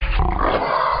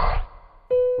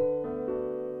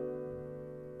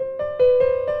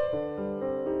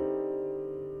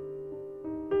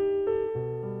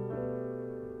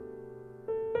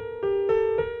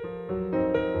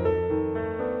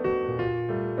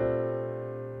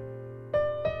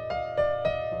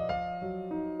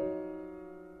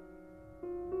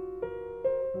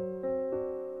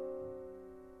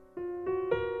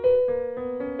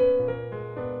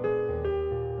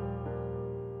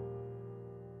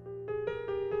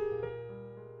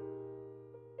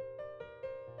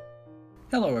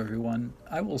Hello, everyone.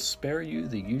 I will spare you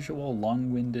the usual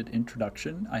long-winded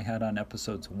introduction I had on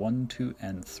episodes 1, 2,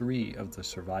 and 3 of the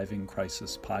Surviving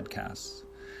Crisis podcasts.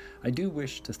 I do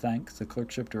wish to thank the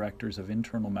Clerkship Directors of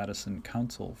Internal Medicine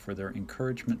Council for their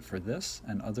encouragement for this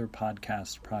and other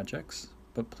podcast projects,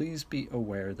 but please be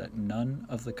aware that none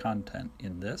of the content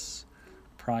in this,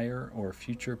 prior, or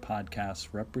future podcasts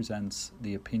represents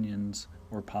the opinions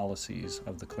or policies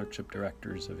of the Clerkship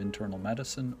Directors of Internal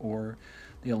Medicine or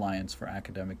the Alliance for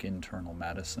Academic Internal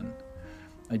Medicine.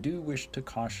 I do wish to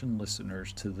caution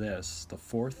listeners to this, the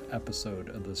fourth episode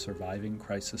of the Surviving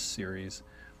Crisis series,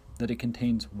 that it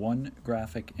contains one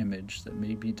graphic image that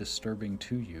may be disturbing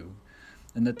to you,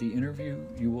 and that the interview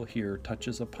you will hear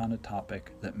touches upon a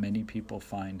topic that many people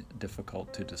find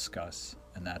difficult to discuss,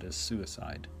 and that is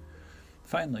suicide.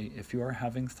 Finally, if you are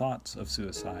having thoughts of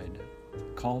suicide,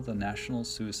 call the National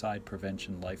Suicide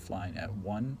Prevention Lifeline at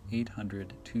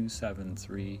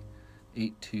 1-800-273-8255.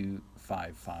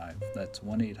 That's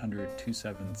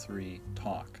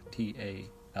 1-800-273-TALK,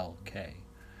 T-A-L-K.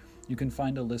 You can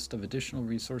find a list of additional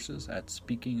resources at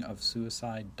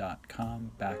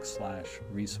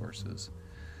speakingofsuicide.com/resources.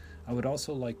 I would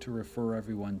also like to refer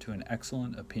everyone to an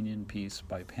excellent opinion piece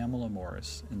by Pamela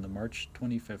Morris in the March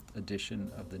 25th edition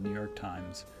of the New York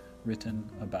Times, written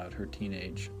about her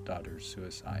teenage daughter's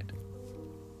suicide.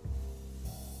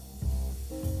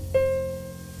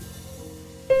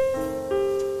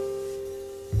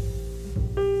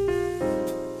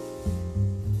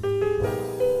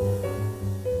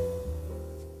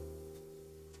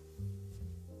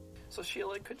 So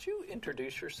Sheila, could you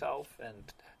introduce yourself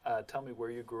and tell me where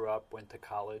you grew up, went to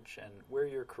college, and where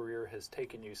your career has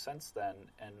taken you since then,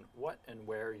 and what and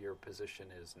where your position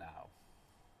is now?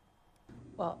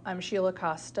 Well, I'm Sheila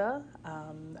Costa.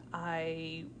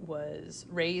 I was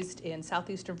raised in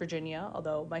southeastern Virginia,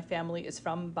 although my family is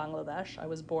from Bangladesh. I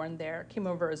was born there, came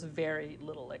over as very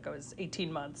little, like I was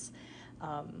 18 months.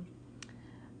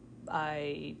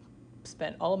 I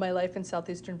spent all of my life in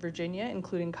southeastern Virginia,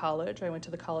 including college. I went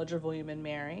to the College of William and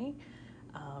Mary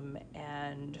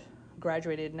and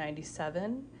graduated in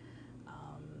 97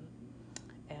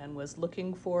 and was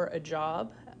looking for a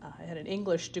job. I had an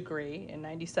English degree in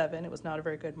 97. It was not a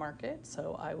very good market,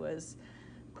 so I was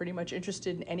pretty much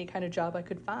interested in any kind of job I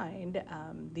could find.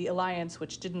 The Alliance,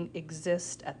 which didn't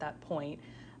exist at that point,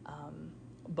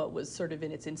 but was sort of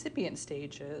in its incipient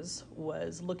stages,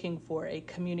 was looking for a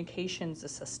communications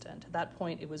assistant. At that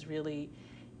point, it was really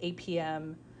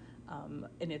APM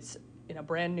in a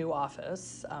brand new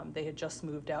office. They had just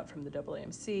moved out from the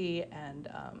AAMC, and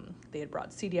they had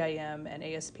brought CDIM and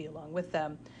ASP along with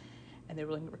them, and they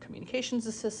were looking for a communications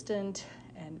assistant,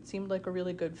 and it seemed like a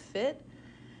really good fit.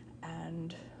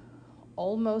 And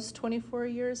almost 24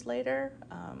 years later,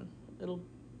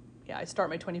 I start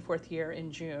my 24th year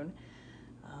in June.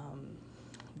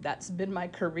 That's been my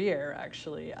career,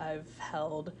 actually. I've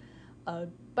held a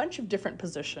bunch of different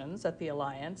positions at the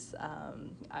Alliance.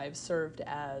 I've served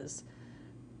as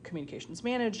communications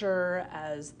manager,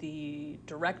 as the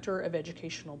director of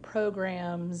educational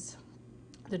programs,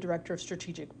 the director of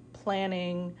strategic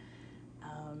planning,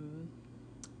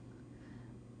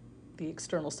 the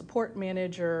external support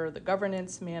manager, the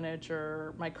governance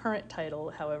manager. My current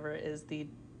title, however, is the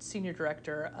senior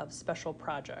director of special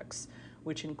projects,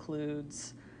 which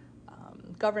includes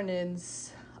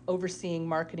governance, overseeing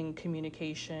marketing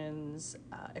communications,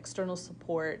 external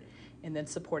support, and then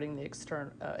supporting the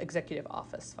executive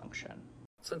office function.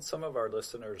 Since some of our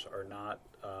listeners are not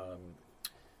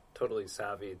totally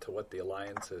savvy to what the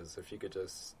Alliance is, if you could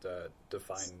just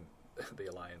define the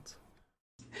Alliance.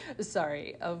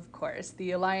 Sorry, of course.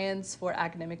 The Alliance for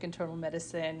Academic Internal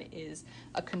Medicine is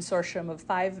a consortium of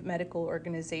 5 medical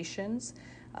organizations.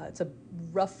 It's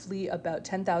roughly about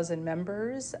 10,000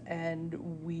 members, and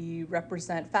we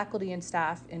represent faculty and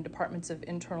staff in departments of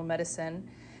internal medicine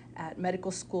at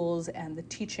medical schools and the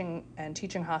teaching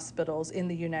hospitals in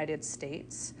the United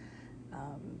States.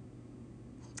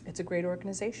 It's a great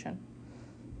organization.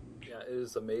 Yeah, it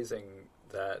is amazing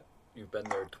that you've been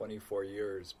there 24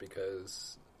 years,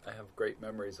 because I have great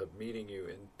memories of meeting you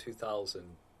in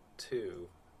 2001.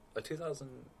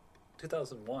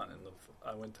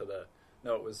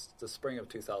 It was the spring of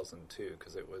 2002,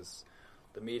 because it was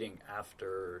the meeting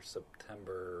after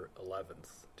September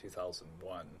 11th,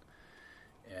 2001.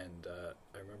 And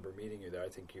I remember meeting you there. I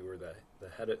think you were the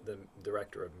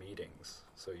director of meetings,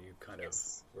 so you kind of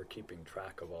were keeping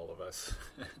track of all of us,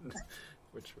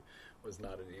 which was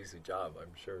not an easy job,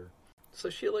 I'm sure. So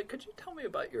Sheila, could you tell me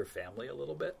about your family a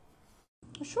little bit?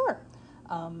 Sure.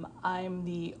 I'm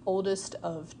the oldest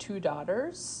of 2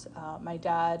 daughters. My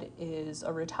dad is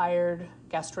a retired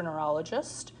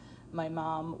gastroenterologist My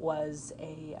mom was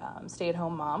a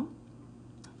stay-at-home mom.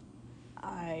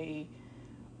 I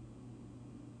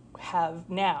have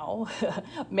now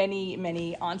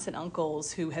many aunts and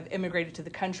uncles who have immigrated to the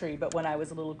country, but when I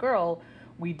was a little girl,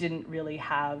 we didn't really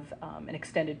have an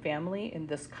extended family in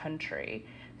this country.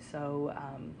 So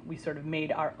we sort of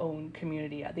made our own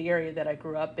community. The area that I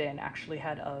grew up in actually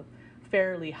had a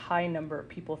fairly high number of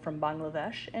people from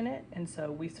Bangladesh in it, and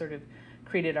so we sort of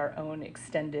created our own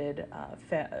extended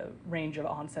range of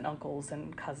aunts and uncles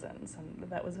and cousins,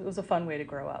 and it was a fun way to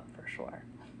grow up for sure.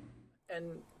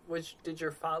 And did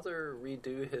your father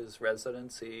redo his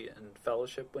residency and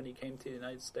fellowship when he came to the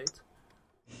United States?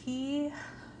 He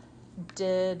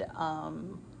did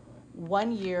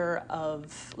 1 year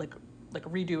of like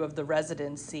redo of the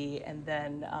residency, and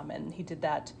then and he did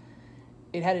that.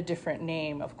 It had a different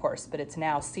name, of course, but it's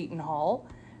now Seton Hall.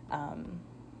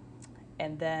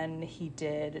 And then he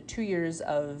did 2 years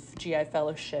of GI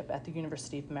fellowship at the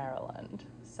University of Maryland.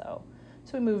 So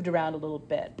we moved around a little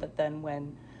bit, but then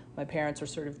when my parents were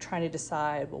sort of trying to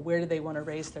decide, well, where do they want to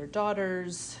raise their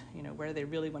daughters? Where do they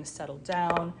really want to settle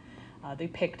down? They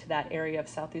picked that area of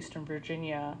southeastern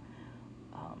Virginia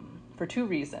for two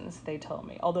reasons, they told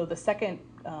me. Although the second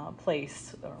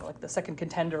place, or like the second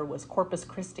contender, was Corpus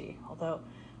Christi. Although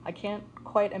I can't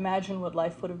quite imagine what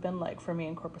life would have been like for me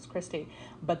in Corpus Christi.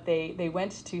 But they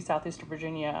went to southeastern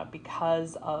Virginia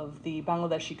because of the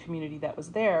Bangladeshi community that was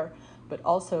there, but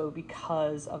also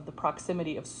because of the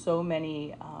proximity of so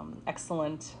many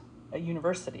excellent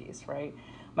universities, right?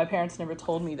 My parents never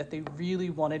told me that they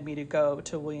really wanted me to go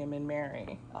to William and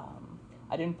Mary.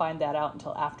 I didn't find that out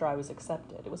until after I was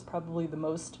accepted. It was probably the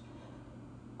most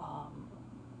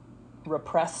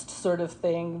repressed sort of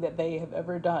thing that they have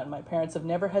ever done. My parents have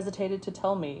never hesitated to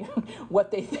tell me what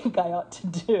they think I ought to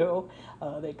do.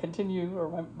 They continue,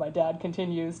 or my dad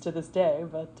continues to this day,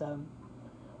 but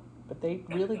they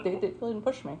really didn't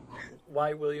push me.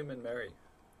 Why William and Mary?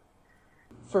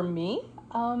 For me,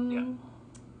 I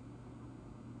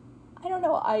don't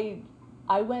know.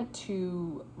 I went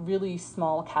to really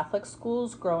small Catholic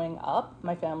schools growing up.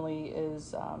 My family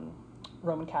is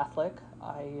Roman Catholic.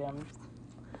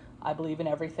 I believe in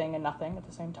everything and nothing at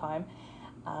the same time,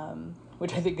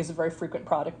 which I think is a very frequent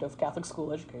product of Catholic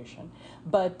school education.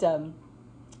 But I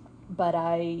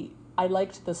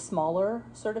liked the smaller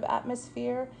sort of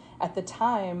atmosphere. At the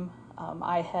time,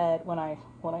 I had when I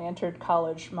entered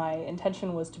college, my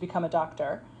intention was to become a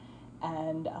doctor,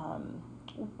 and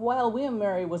while William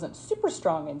Mary wasn't super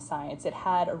strong in science, it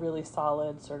had a really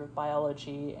solid sort of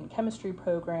biology and chemistry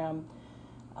program.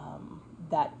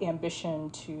 That ambition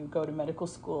to go to medical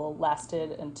school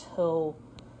lasted until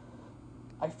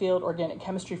I failed organic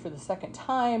chemistry for the second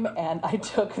time, and I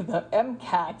took the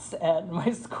MCATs, and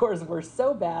my scores were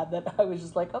so bad that I was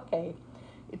just like, okay,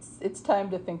 it's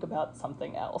time to think about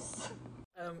something else.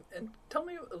 And tell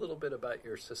me a little bit about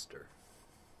your sister.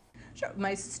 Sure.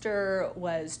 My sister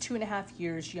was 2.5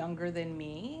 years younger than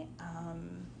me.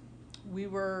 We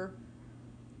were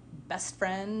best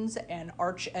friends and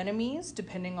arch enemies,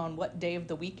 depending on what day of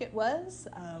the week it was.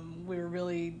 We were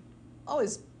really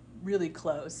always really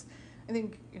close. I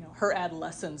think her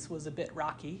adolescence was a bit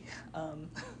rocky,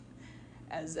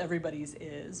 as everybody's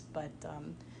is, but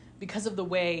because of the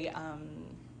way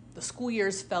the school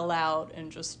years fell out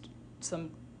and just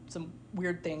some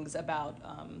weird things about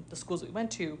the schools we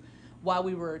went to, while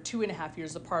we were 2.5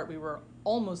 years apart, we were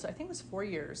almost, I think it was 4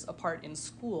 years apart in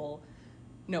school.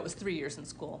 No, it was 3 years in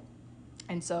school.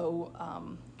 And so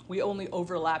we only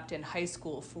overlapped in high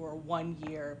school for 1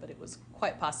 year, but it was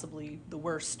quite possibly the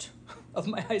worst of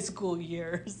my high school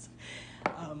years.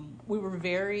 We were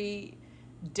very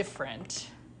different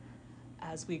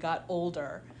as we got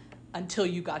older until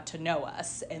you got to know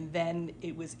us, and then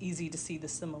it was easy to see the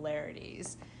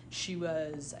similarities. She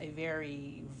was a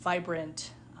very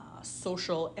vibrant,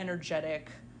 social, energetic,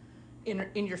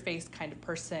 in-your-face kind of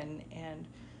person, and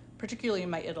particularly in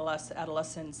my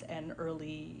adolescence and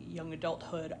early young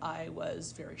adulthood, I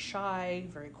was very shy,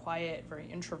 very quiet, very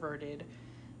introverted.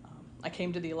 I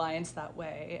came to the Alliance that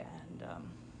way, and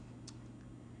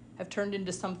have turned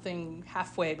into something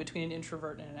halfway between an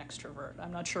introvert and an extrovert.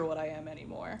 I'm not sure what I am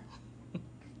anymore.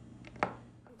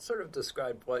 Sort of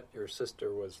describe what your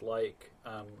sister was like.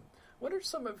 What are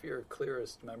some of your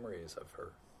clearest memories of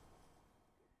her?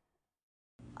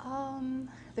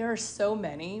 There are so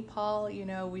many, Paul.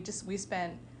 We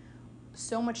spent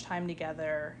so much time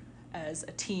together as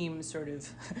a team, sort of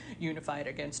unified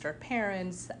against our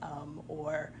parents,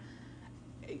 or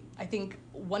I think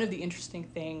one of the interesting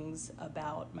things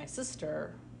about my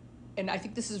sister, and I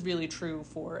think this is really true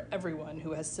for everyone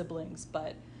who has siblings,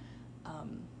 but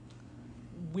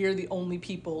we're the only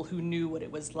people who knew what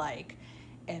it was like.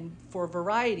 And for a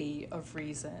variety of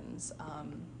reasons,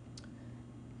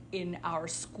 in our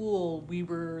school, we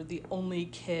were the only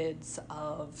kids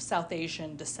of South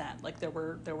Asian descent. Like there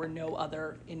were no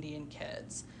other Indian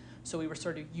kids. So we were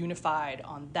sort of unified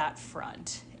on that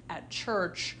front. At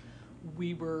church,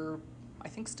 we were, I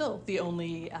think, still the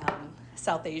only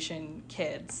South Asian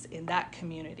kids in that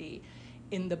community.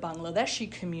 In the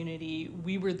Bangladeshi community,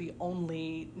 we were the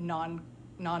only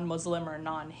non-Muslim or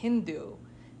non-Hindu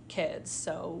kids.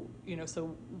 So,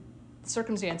 so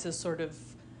circumstances sort of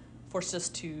forced us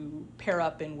to pair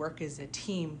up and work as a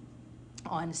team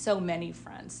on so many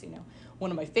fronts.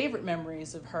 One of my favorite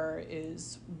memories of her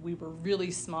is we were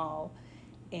really small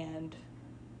and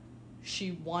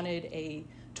she wanted a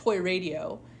toy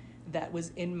radio that was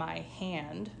in my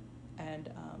hand, and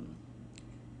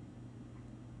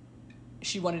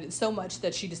she wanted it so much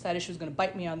that she decided she was going to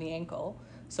bite me on the ankle.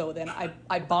 So then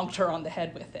I bonked her on the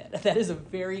head with it. That is a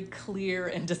very clear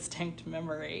and distinct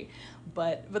memory.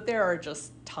 But there are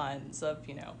just tons of,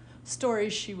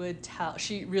 stories she would tell.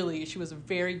 She was a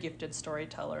very gifted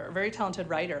storyteller, a very talented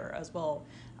writer as well.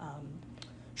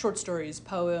 Short stories,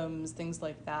 poems, things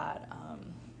like that.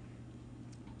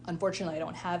 Unfortunately, I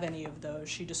don't have any of those.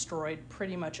 She destroyed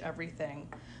pretty much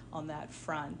everything on that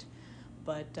front.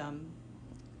 But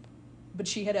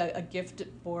she had a gift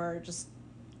for just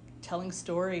telling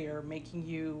story or making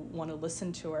you want to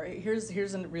listen to her. Here's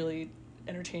a really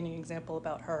entertaining example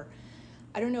about her.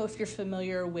 I don't know if you're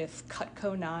familiar with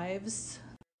Cutco knives.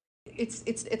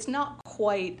 It's not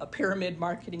quite a pyramid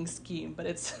marketing scheme, but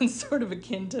it's sort of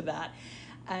akin to that.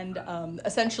 And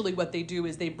essentially what they do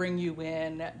is they bring you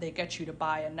in, they get you to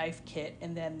buy a knife kit,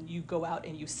 and then you go out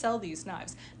and you sell these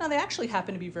knives. Now, they actually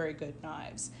happen to be very good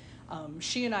knives.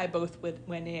 She and I both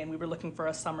went in. We were looking for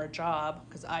a summer job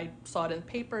because I saw it in the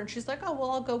paper, and she's like, oh,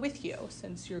 well, I'll go with you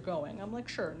since you're going. I'm like,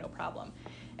 sure, no problem.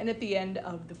 And at the end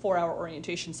of the 4-hour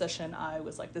orientation session, I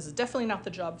was like, this is definitely not the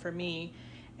job for me.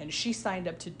 And she signed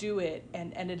up to do it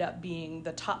and ended up being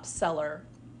the top seller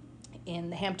in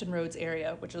the Hampton Roads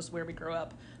area, which is where we grew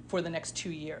up, for the next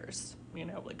 2 years.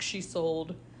 She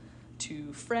sold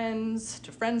to friends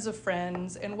of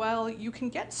friends. And while you can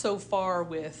get so far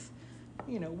with,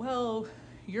 well,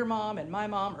 your mom and my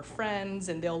mom are friends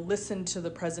and they'll listen to the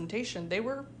presentation, they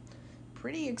were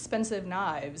pretty expensive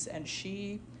knives, and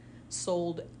she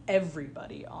sold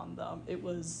everybody on them. It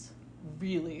was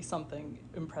really something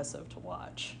impressive to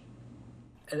watch.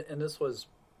 And this was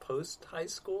post-high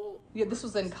school? Yeah, this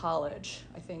was in college,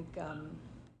 I think.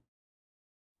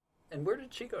 And where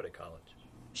did she go to college?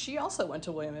 She also went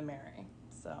to William & Mary.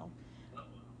 So,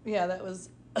 yeah, that was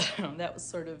that was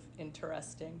sort of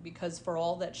interesting because for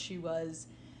all that she was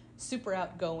super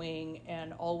outgoing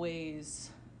and always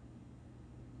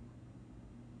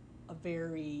a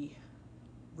very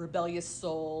rebellious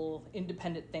soul,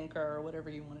 independent thinker, whatever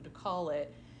you wanted to call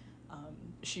it,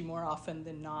 she more often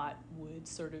than not would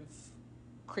sort of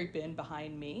creep in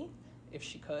behind me if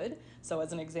she could. So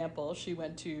as an example, she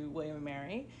went to William &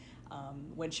 Mary.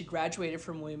 When she graduated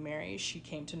from William & Mary, she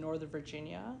came to Northern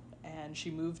Virginia, and she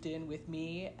moved in with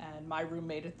me and my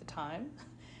roommate at the time.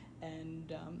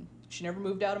 And she never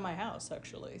moved out of my house,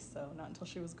 actually, so not until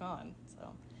she was gone.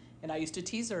 And I used to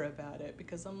tease her about it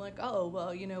because I'm like, oh,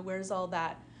 well, where's all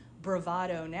that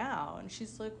bravado now? And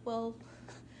she's like, well,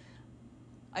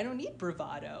 I don't need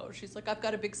bravado. She's like, I've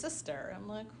got a big sister. I'm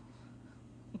like,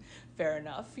 fair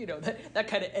enough. That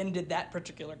kind of ended that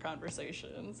particular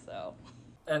conversation, so.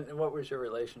 And what was your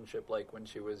relationship like when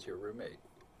she was your roommate?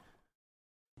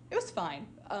 It was fine.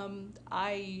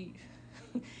 I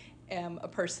am a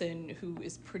person who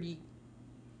is pretty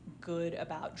good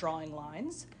about drawing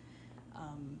lines.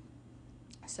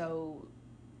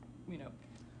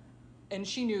 And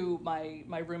she knew my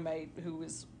roommate, who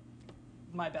was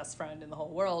my best friend in the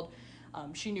whole world.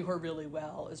 She knew her really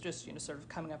well as just, sort of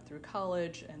coming up through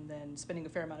college and then spending a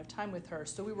fair amount of time with her.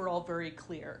 So we were all very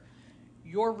clear.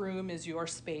 Your room is your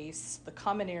space. The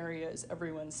common area is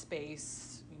everyone's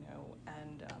space,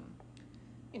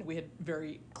 and we had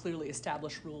very clearly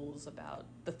established rules about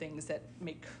the things that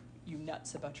make you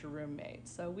nuts about your roommate.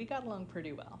 So we got along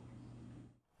pretty well.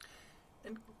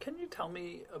 And can you tell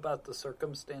me about the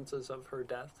circumstances of her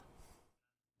death?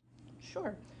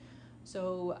 Sure.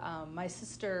 So my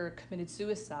sister committed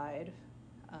suicide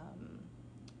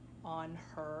on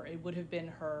it would have been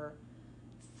her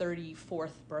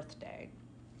 34th birthday.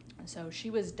 So she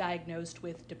was diagnosed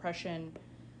with depression,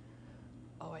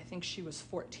 I think she was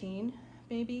 14,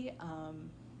 maybe,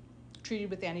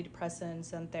 treated with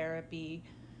antidepressants and therapy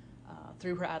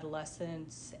through her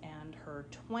adolescence and her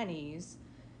 20s.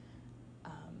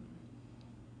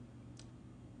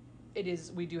 it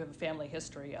is, we do have a family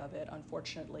history of it,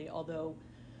 unfortunately, although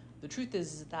the truth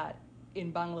is that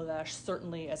in Bangladesh,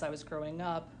 certainly as I was growing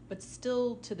up, but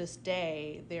still to this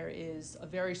day, there is a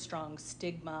very strong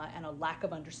stigma and a lack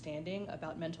of understanding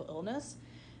about mental illness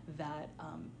that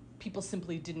people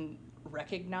simply didn't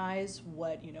recognize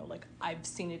what, like I've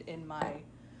seen it in my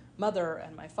mother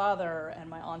and my father and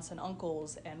my aunts and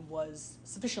uncles, and was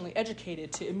sufficiently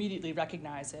educated to immediately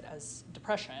recognize it as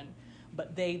depression,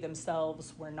 but they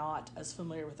themselves were not as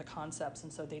familiar with the concepts,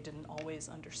 and so they didn't always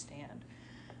understand.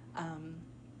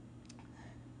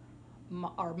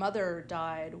 Our mother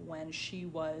died when she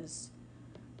was,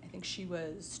 I think she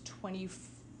was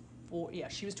 24, yeah,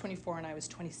 she was 24 and I was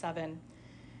 27,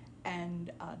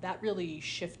 and that really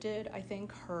shifted, I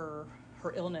think, her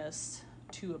illness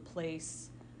to a place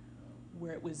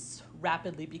where it was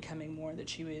rapidly becoming more that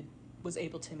she was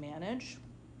able to manage.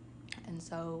 And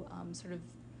so sort of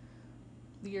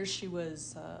the years she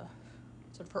was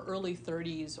sort of her early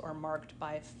 30s are marked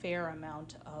by a fair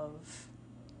amount of,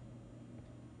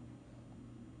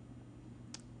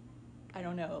 I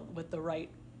don't know what the right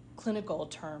clinical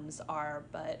terms are,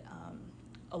 but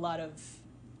a lot of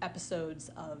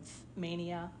episodes of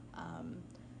mania,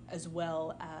 as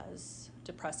well as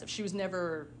depressive. She was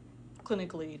never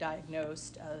clinically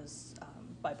diagnosed as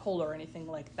bipolar or anything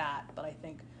like that, but I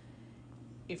think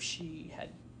if she had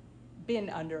been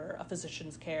under a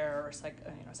physician's care or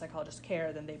psychologist's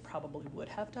care, then they probably would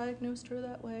have diagnosed her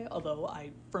that way, although I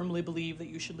firmly believe that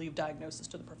you should leave diagnosis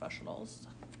to the professionals.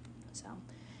 So,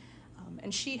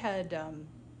 and she and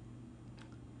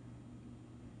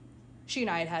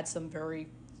I had some very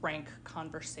frank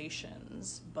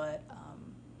conversations, but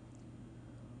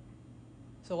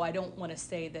so I don't want to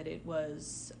say that it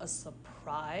was a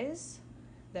surprise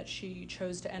that she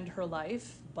chose to end her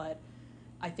life, but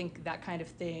I think that kind of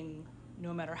thing,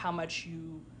 no matter how much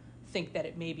you think that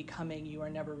it may be coming, you are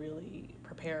never really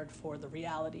prepared for the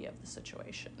reality of the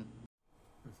situation.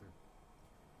 Mm-hmm.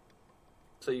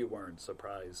 So you weren't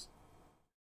surprised?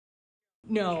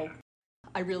 No,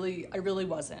 I really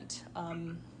wasn't.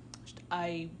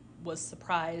 I was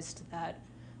surprised that,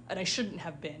 and I shouldn't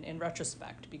have been in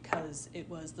retrospect, because it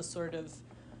was the sort of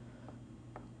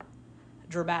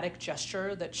dramatic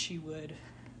gesture that she would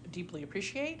deeply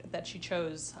appreciate, that she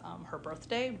chose her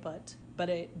birthday, but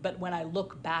when I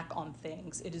look back on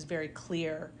things, it is very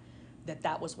clear that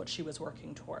that was what she was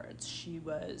working towards. She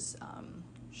was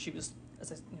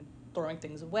as I, throwing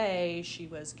things away. She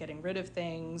was getting rid of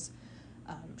things.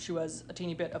 She was a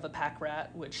teeny bit of a pack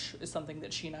rat, which is something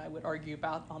that she and I would argue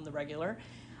about on the regular.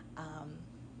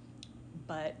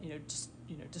 But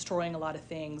destroying a lot of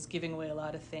things, giving away a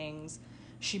lot of things.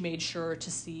 She made sure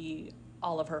to see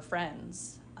all of her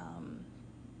friends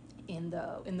in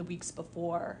the weeks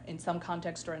before, in some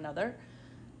context or another.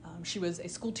 She was a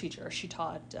school teacher. She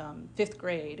taught 5th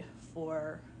grade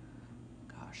for,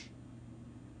 I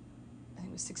think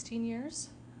it was 16 years,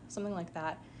 something like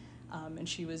that. And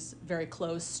she was very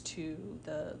close to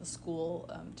the school,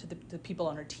 to the people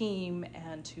on her team,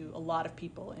 and to a lot of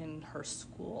people in her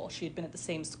school. She had been at the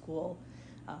same school.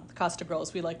 The Costa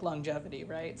Girls, we like longevity,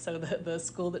 right? So the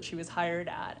school that she was hired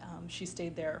at, she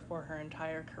stayed there for her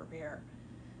entire career.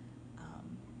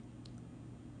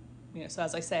 So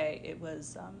as I say, it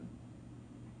was,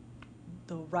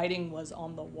 the writing was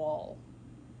on the wall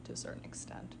to a certain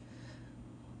extent.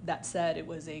 That said, it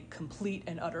was a complete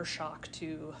and utter shock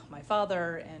to my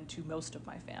father and to most of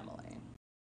my family.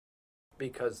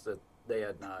 Because they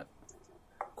had not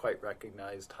quite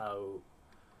recognized how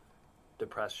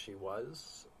depressed she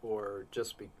was, or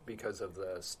just because of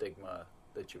the stigma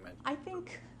that you mentioned?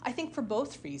 I think for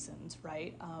both reasons,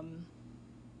 right?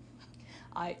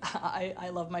 I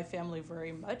love my family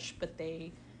very much, but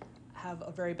they have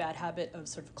a very bad habit of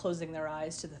sort of closing their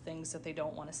eyes to the things that they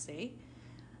don't want to see.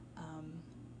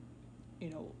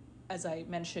 As I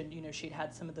mentioned, she'd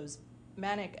had some of those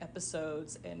manic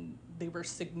episodes, and they were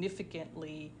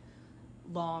significantly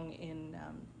long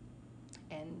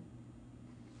and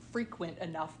frequent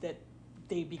enough that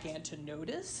they began to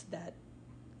notice that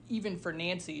even for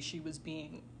Nancy, she was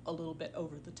being a little bit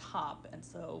over the top. And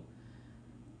so,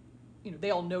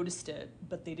 they all noticed it,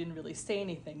 but they didn't really say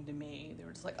anything to me. They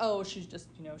were just like, oh, she's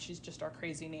just our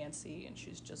crazy Nancy, and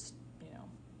she's just,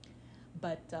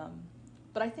 But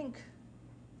I think,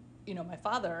 my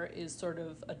father is sort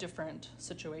of a different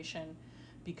situation,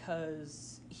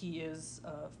 because he is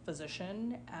a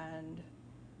physician and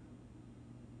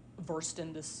versed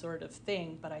in this sort of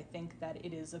thing, but I think that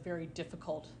it is a very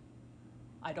difficult,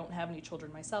 I don't have any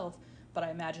children myself, but I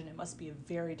imagine it must be a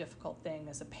very difficult thing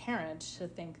as a parent to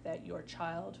think that your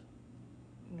child,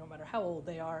 no matter how old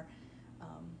they are,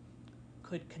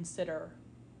 could consider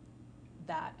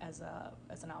that as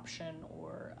an option,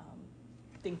 or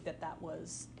think that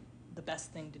was the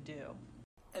best thing to do.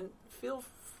 And feel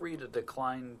free to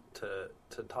decline to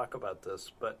talk about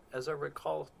this, but as I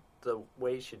recall, the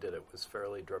way she did it was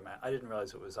fairly dramatic. I didn't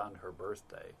realize it was on her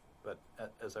birthday, but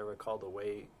as I recall, the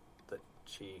way that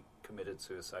she committed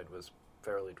suicide was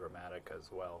fairly dramatic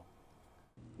as well.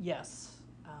 Yes.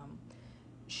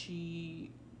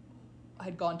 She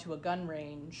had gone to a gun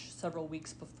range several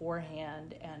weeks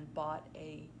beforehand and bought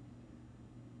a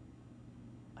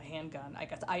handgun. I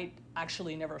guess I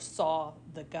actually never saw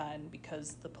the gun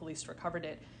because the police recovered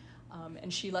it,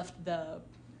 and she left the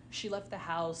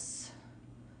house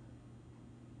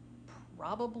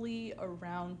probably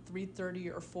around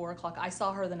 3:30 or 4 o'clock. I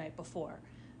saw her the night before.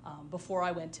 Before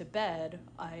I went to bed,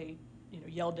 I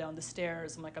yelled down the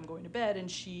stairs. I'm like, I'm going to bed, and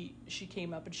she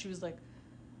came up and she was like,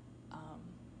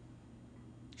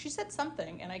 she said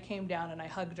something, and I came down and I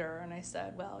hugged her and I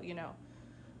said, well,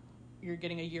 you're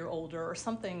getting a year older, or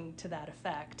something to that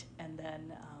effect. And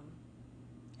then,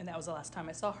 and that was the last time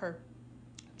I saw her.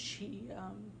 She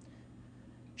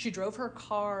drove her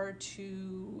car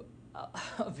to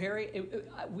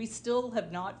we still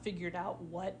have not figured out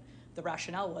what the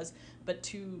rationale was, but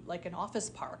to like an office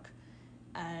park.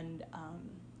 And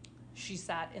she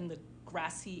sat in the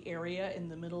grassy area in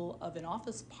the middle of an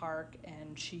office park,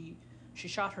 and she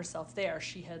shot herself there.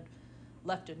 She had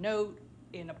left a note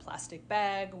in a plastic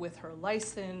bag with her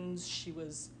license. She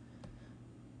was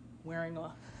wearing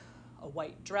a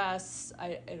white dress.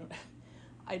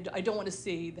 I don't want to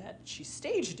say that she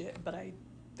staged it, but I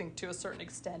think to a certain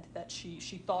extent that she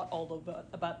thought all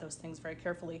about those things very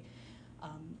carefully.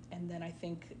 And then I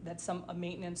think that a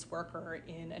maintenance worker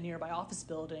in a nearby office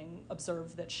building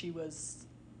observed that she was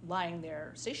lying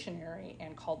there stationary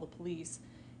and called the police.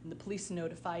 And the police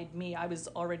notified me. I was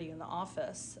already in the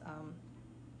office.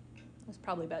 It was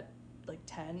probably about like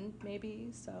 10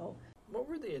 maybe, so. What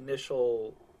were the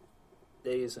initial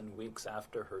days and weeks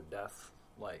after her death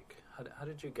like? How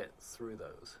did you get through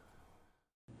those?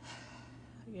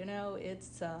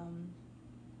 It's,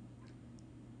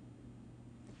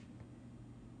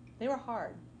 they were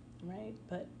hard, right?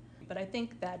 But I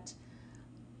think that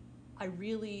I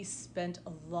really spent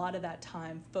a lot of that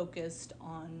time focused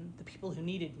on the people who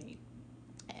needed me.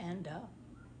 And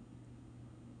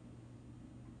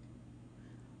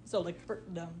so like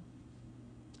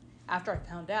after I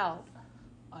found out,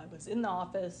 I was in the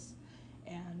office,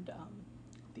 and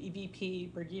the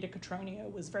EVP, Brigitte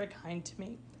Catronio, was very kind to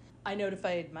me. I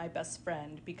notified my best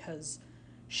friend because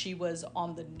she was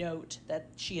on the note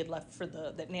that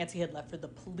that Nancy had left for the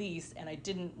police, and I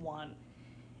didn't want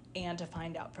Anne to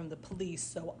find out from the police,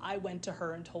 so I went to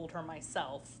her and told her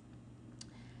myself.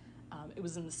 It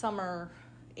was in the summer.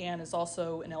 Anne is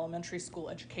also in elementary school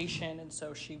education, and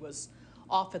so she was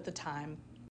off at the time.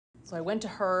 So I went to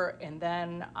her, and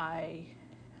then I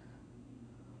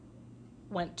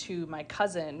went to my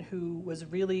cousin, who was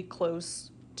really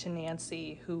close to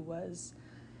Nancy,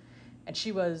 and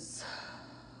she was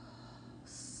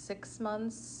 5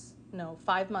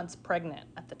 months pregnant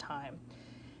at the time.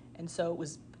 And so it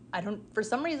was, for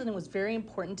some reason it was very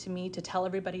important to me to tell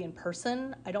everybody in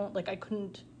person. I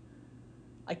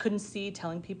couldn't see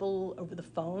telling people over the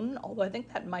phone, although I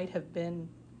think that might have been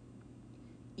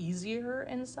easier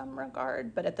in some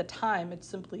regard, but at the time it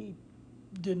simply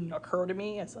didn't occur to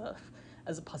me as a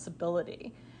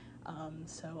possibility.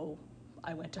 So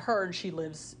I went to her, and she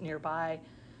lives nearby.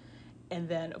 And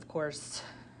then, of course,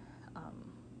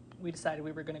 we decided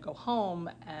we were going to go home,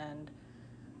 and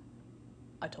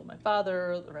I told my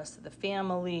father, the rest of the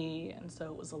family, and so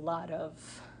it was a lot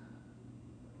of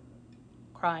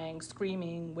crying,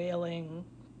 screaming, wailing,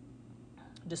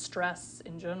 distress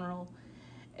in general.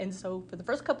 And so for the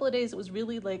first couple of days, it was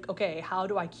really like, okay, how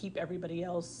do I keep everybody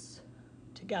else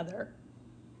together?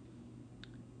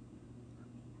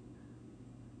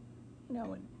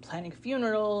 And planning a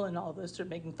funeral and all this,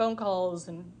 making phone calls,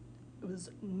 and it was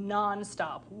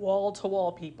nonstop,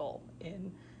 wall-to-wall people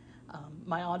in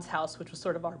my aunt's house, which was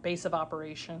sort of our base of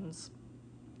operations.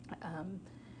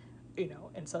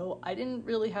 And so I didn't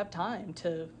really have time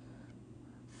to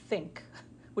think,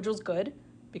 which was good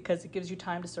because it gives you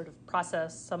time to sort of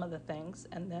process some of the things.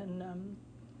 And then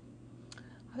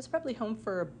I was probably home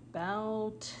for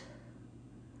about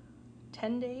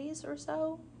 10 days or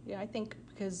so. Yeah, I think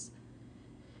because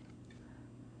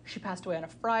she passed away on a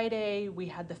Friday. We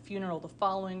had the funeral the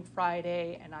following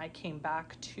Friday, and I came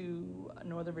back to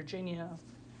Northern Virginia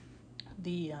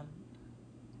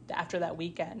after that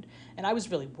weekend. And I was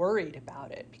really worried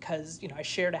about it because, I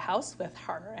shared a house with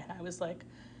her, and I was like,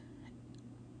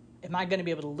 am I going to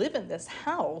be able to live in this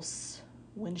house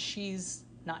when she's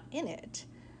not in it.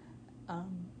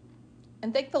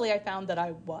 And thankfully I found that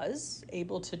I was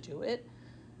able to do it.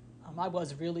 I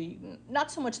was really,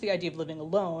 not so much the idea of living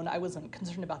alone, I wasn't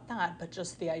concerned about that, but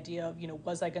just the idea of,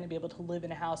 was I going to be able to live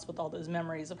in a house with all those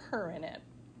memories of her in it?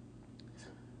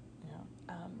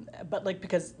 But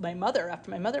because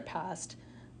after my mother passed,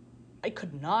 I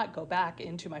could not go back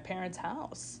into my parents'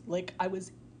 house.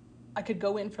 I could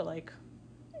go in for like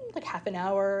half an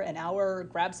hour,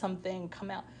 grab something,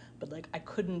 come out, but I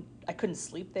couldn't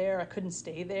sleep there. I couldn't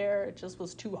stay there. It just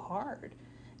was too hard.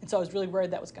 And so I was really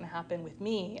worried that was going to happen with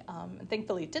me. And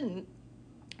thankfully it didn't.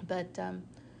 But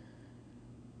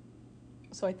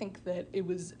so I think that it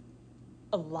was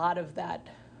a lot of that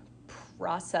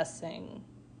processing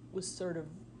was sort of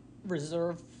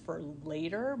reserved for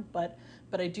later. But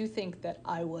I do think that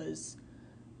I was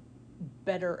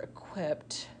better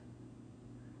equipped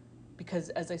because,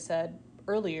 as I said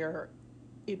earlier,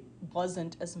 it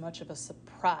wasn't as much of a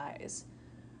surprise.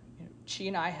 She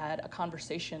and I had a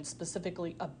conversation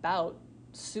specifically about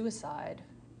suicide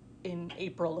in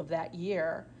April of that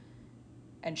year,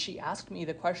 and she asked me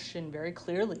the question very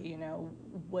clearly,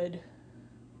 would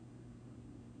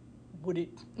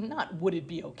it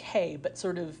be okay, but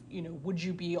sort of, would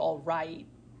you be all right?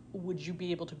 Would you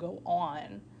be able to go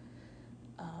on?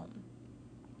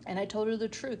 And I told her the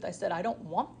truth. I said, I don't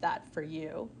want that for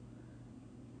you,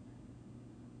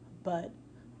 but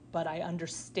I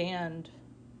understand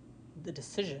the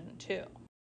decision too.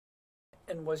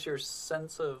 And was your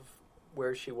sense of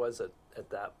where she was at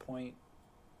that point,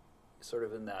 sort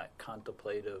of in that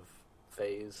contemplative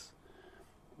phase,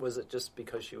 was it just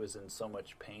because she was in so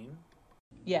much pain?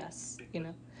 Yes,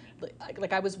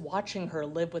 I was watching her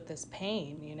live with this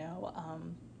pain,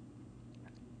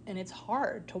 and it's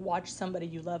hard to watch somebody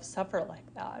you love suffer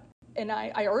like that. And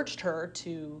I urged her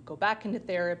to go back into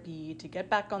therapy, to get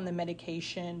back on the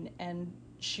medication, and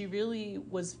she really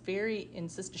was very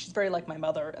insistent. She's very like my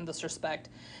mother in this respect,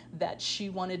 that she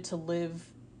wanted to live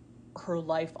her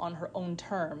life on her own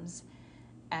terms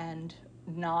and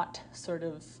not sort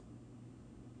of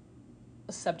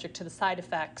subject to the side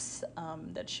effects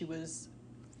that she was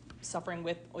suffering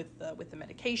with the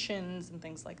medications and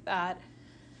things like that.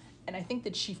 And I think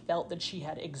that she felt that she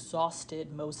had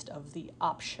exhausted most of the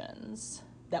options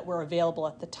that were available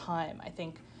at the time. I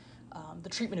think the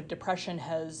treatment of depression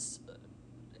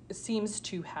seems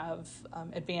to have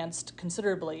advanced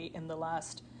considerably in the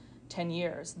last 10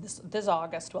 years. This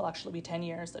August will actually be 10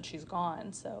 years that she's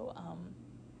gone. So,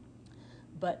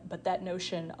 but that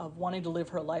notion of wanting to live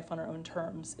her life on her own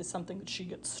terms is something that she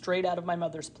gets straight out of my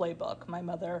mother's playbook. My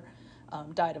mother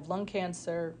died of lung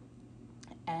cancer,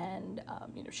 and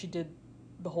she did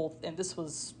the whole. And this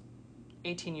was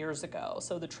 18 years ago,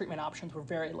 so the treatment options were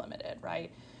very limited,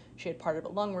 right? She had part of a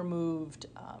lung removed,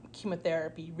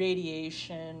 chemotherapy,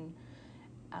 radiation,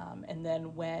 and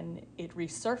then when it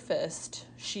resurfaced,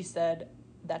 she said,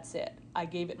 that's it. I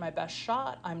gave it my best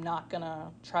shot. I'm not going to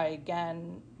try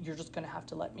again. You're just going to have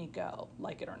to let me go,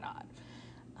 like it or not.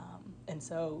 And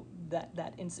so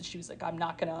that instant, she was like, I'm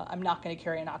not gonna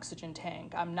carry an oxygen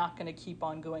tank. I'm not going to keep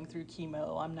on going through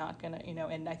chemo. I'm not going to,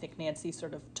 and I think Nancy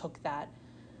sort of took that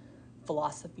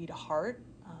philosophy to heart.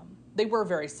 They were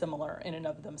very similar in and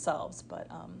of themselves, but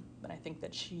I think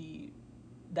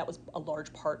that was a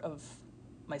large part of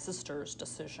my sister's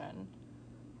decision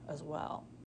as well.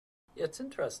 Yeah, it's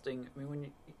interesting. I mean,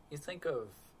 when you think of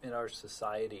in our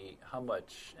society how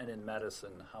much, and in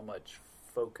medicine, how much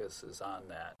focus is on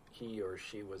that. He or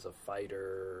she was a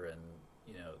fighter and,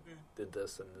 did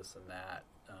this and this and that.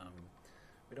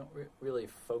 We don't really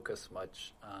focus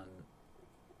much on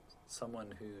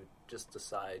someone who just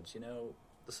decides,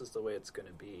 this is the way it's going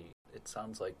to be. It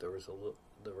sounds like there was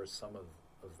some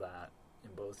of that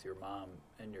in both your mom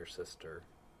and your sister.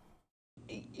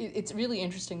 It's really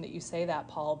interesting that you say that,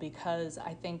 Paul, because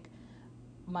I think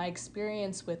my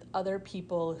experience with other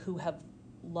people who have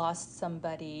lost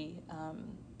somebody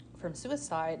from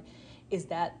suicide is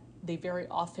that they very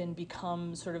often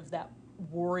become sort of that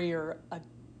warrior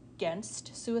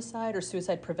against suicide or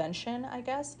suicide prevention, I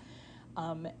guess.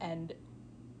 And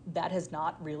that has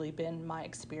not really been my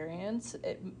experience.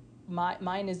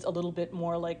 Mine is a little bit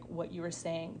more like what you were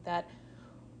saying, that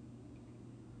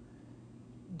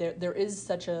there is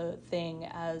such a thing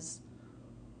as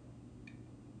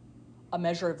a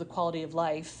measure of the quality of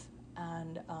life,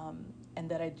 and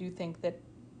that I do think that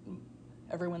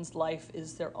everyone's life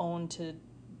is their own to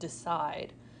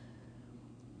decide.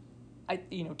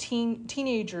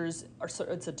 Teenagers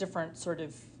it's a different sort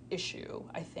of issue,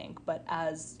 I think, but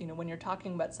as when you're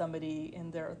talking about somebody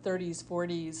in their 30s,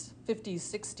 40s, 50s,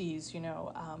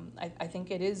 60s, I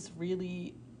think it is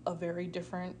really a very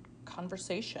different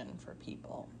conversation for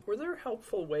people. Were there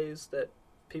helpful ways that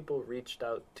people reached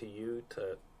out to you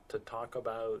to talk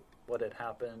about what had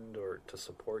happened or to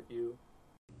support you?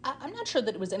 I'm not sure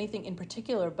that it was anything in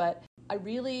particular, but I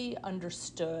really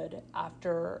understood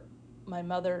after my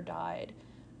mother died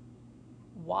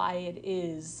why it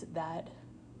is that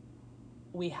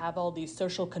we have all these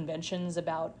social conventions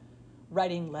about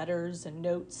writing letters and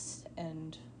notes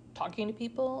and talking to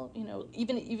people,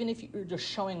 even if you're just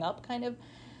showing up kind of.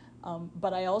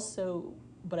 But I also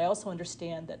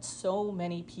understand that so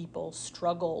many people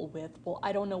struggle with, well,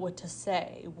 I don't know what to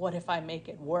say. What if I make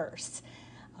it worse?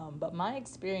 But my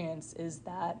experience is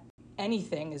that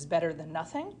anything is better than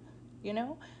nothing,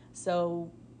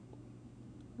 So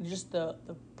just the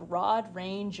broad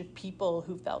range of people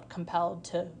who felt compelled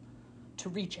to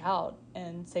reach out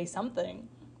and say something,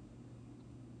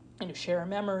 share a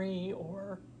memory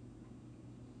or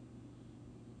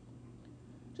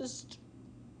just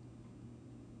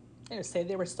say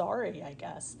they were sorry, I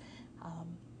guess.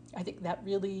 I think that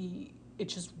it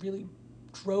just really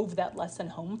drove that lesson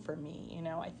home for me.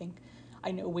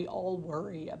 I know we all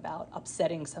worry about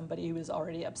upsetting somebody who is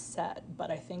already upset, but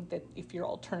I think that if your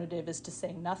alternative is to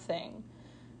say nothing,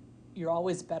 you're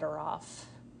always better off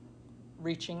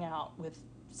reaching out with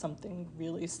something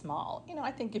really small.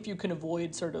 I think if you can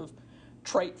avoid sort of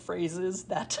trite phrases,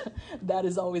 that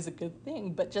is always a good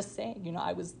thing. But just saying,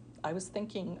 I was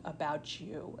thinking about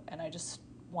you, and I just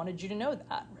wanted you to know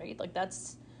that, right? Like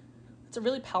it's a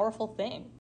really powerful thing.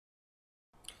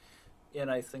 And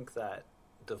I think that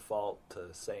default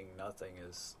to saying nothing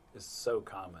is so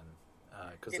common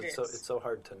because it's so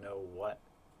hard to know what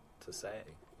to say.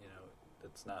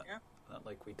 It's not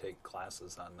like we take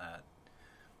classes on that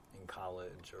in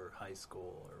college or high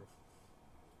school.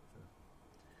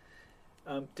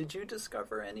 Did you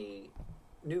discover any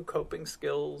new coping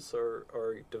skills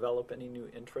or develop any new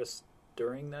interests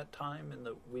during that time in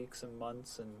the weeks and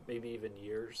months and maybe even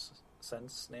years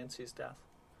since Nancy's death?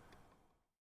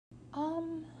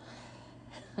 I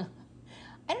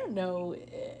don't know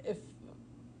if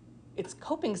it's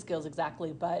coping skills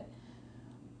exactly, but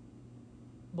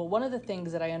one of the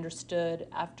things that I understood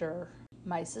after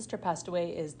my sister passed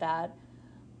away is that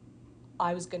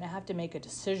I was going to have to make a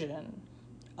decision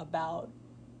about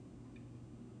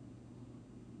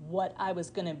what I was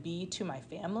going to be to my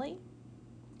family.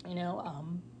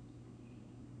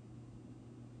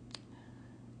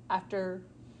 After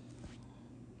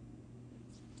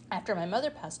my mother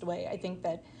passed away, I think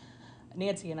that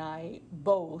Nancy and I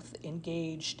both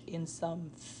engaged in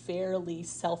some fairly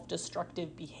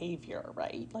self-destructive behavior,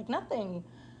 right? Like nothing,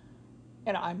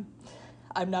 I'm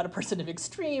not a person of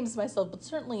extremes myself, but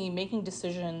certainly making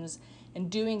decisions and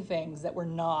doing things that were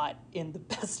not in the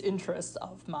best interests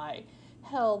of my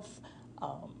health,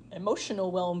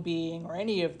 emotional well-being, or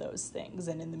any of those things.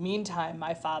 And in the meantime,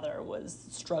 my father was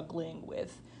struggling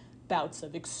with bouts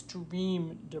of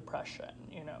extreme depression,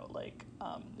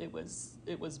 it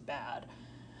was bad.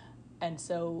 And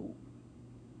so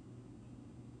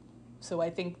I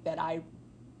think that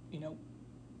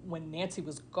when Nancy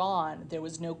was gone, there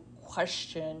was no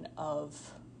question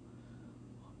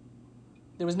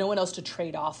there was no one else to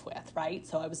trade off with, right?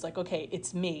 So I was like, okay,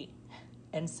 it's me.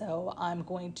 And so I'm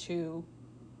going to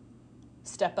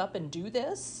step up and do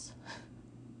this,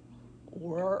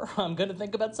 or I'm going to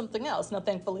think about something else. Now,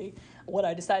 thankfully, what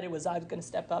I decided was I was going to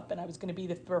step up and I was going to be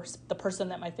the person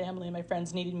that my family and my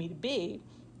friends needed me to be.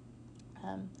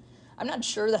 I'm not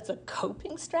sure that's a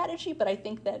coping strategy, but I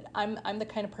think that I'm the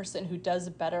kind of person who does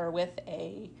better with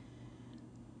a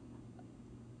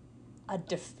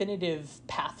definitive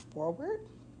path forward.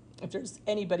 If there's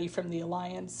anybody from the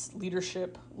Alliance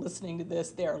leadership listening to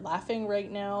this, they are laughing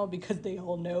right now because they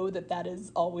all know that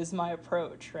is always my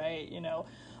approach, right?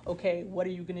 Okay, what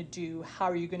are you going to do? How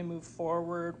are you going to move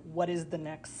forward? What is the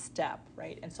next step,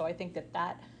 right? And so I think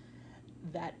that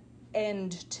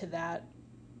end to that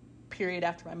period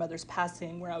after my mother's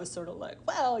passing, where I was sort of like,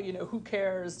 well, who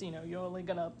cares? You're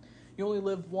only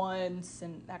live once,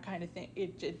 and that kind of thing.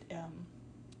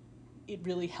 It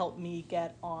really helped me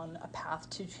get on a path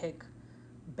to take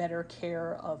better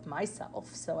care of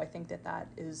myself. So I think that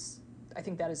is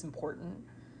important.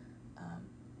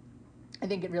 I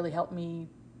think it really helped me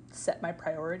set my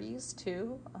priorities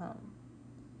too.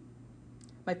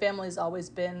 My family's always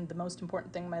been the most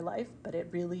important thing in my life, but it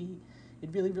really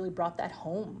brought that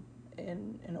home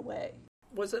in a way.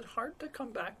 Was it hard to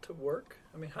come back to work?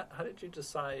 I mean, how did you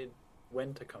decide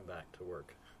when to come back to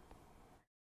work?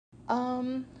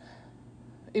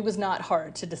 It was not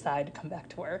hard to decide to come back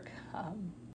to work.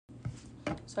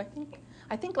 So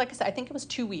I think, like I said, I think it was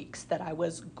 2 weeks that I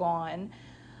was gone.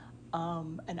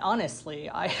 And honestly,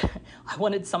 I I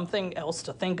wanted something else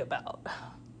to think about.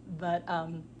 But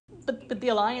but the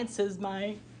Alliance is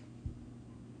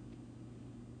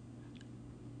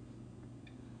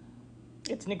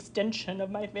it's an extension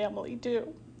of my family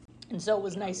too. And so it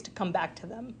was nice to come back to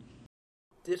them.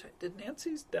 Did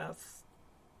Nancy's death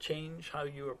change how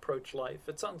you approach life?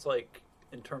 It sounds like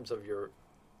in terms of your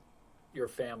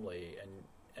family and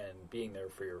being there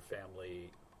for your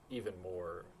family even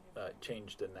more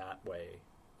changed in that way.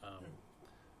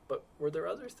 But were there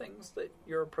other things that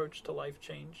your approach to life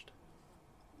changed?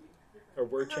 Or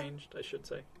were changed, I should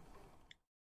say?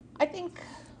 I think,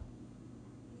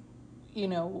 you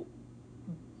know,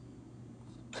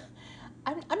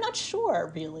 I'm not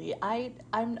sure really.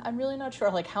 I'm really not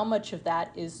sure like how much of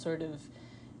that is sort of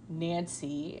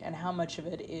Nancy and how much of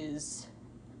it is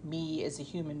me as a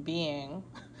human being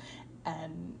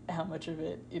and how much of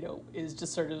it, is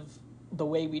just sort of the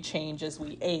way we change as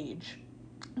we age.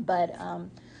 But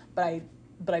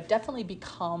I've definitely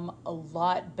become a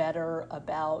lot better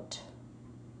about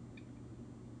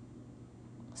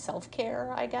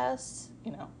self-care, I guess.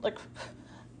 Like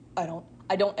I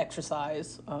don't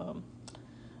exercise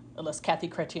unless Kathy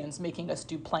Chrétien's making us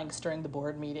do planks during the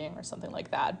board meeting or something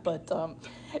like that. But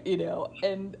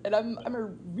and I'm a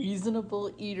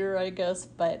reasonable eater, I guess.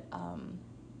 But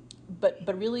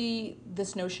really,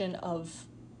 this notion of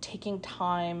taking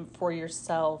time for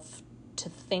yourself to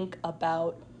think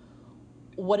about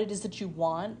what it is that you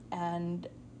want and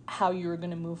how you're going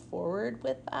to move forward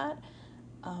with that.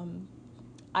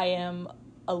 I am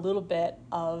a little bit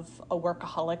of a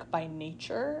workaholic by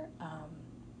nature.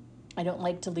 I don't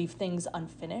like to leave things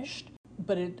unfinished,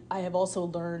 but I have also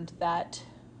learned that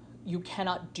you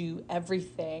cannot do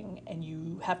everything and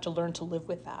you have to learn to live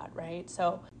with that, right?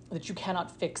 So that you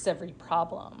cannot fix every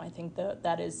problem. I think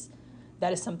that is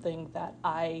something that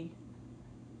I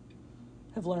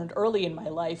have learned early in my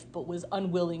life, but was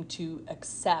unwilling to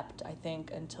accept, I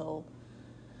think, until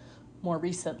more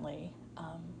recently.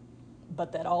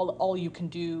 But that all you can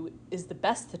do is the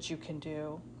best that you can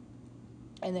do,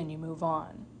 and then you move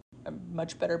on. I'm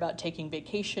much better about taking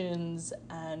vacations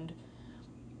and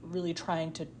really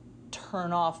trying to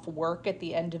turn off work at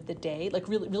the end of the day, like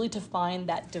really to find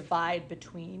that divide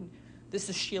between this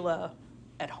is Sheila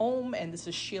at home and this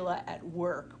is Sheila at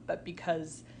work, but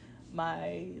because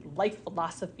my life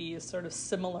philosophy is sort of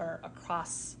similar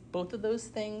across both of those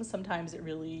things, sometimes it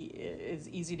really is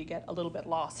easy to get a little bit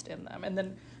lost in them. And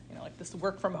then, like this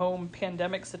work from home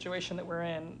pandemic situation that we're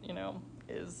in,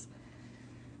 is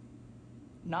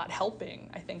not helping.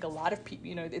 I think a lot of people,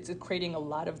 it's creating a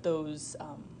lot of those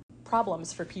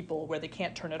problems for people where they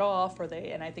can't turn it off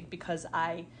and I think because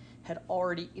I had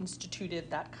already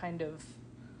instituted that kind of,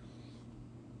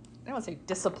 I don't want to say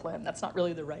discipline, that's not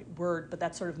really the right word, but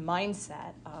that sort of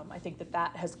mindset, I think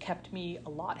that has kept me a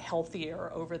lot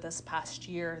healthier over this past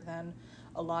year than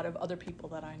a lot of other people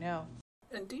that I know.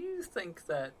 And do you think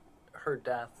that her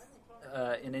death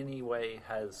in any way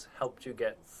has helped you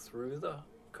get through the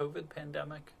COVID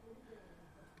pandemic?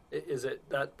 Is it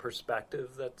that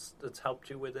perspective that's helped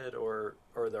you with it, or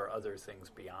are there other things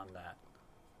beyond that?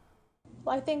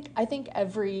 Well, I think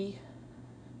every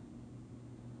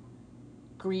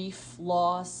grief,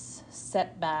 loss,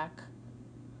 setback,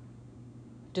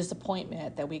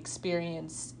 disappointment that we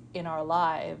experience in our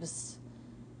lives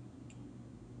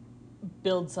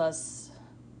builds us,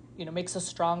 makes us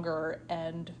stronger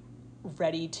and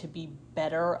ready to be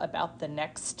better about the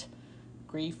next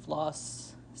grief,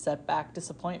 loss, setback,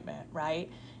 disappointment, right?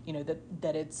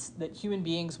 That human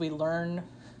beings, we learn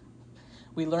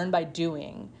by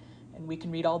doing, and we can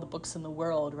read all the books in the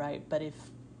world, right? But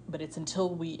it's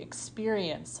until we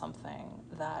experience something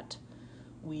that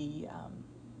we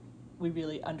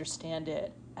really understand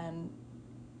it and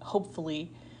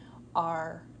hopefully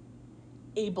are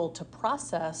able to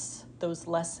process those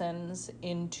lessons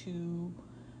into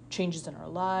changes in our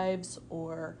lives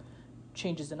or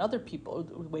changes in other people,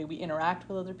 the way we interact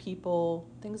with other people,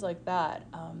 things like that.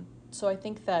 So I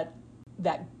think that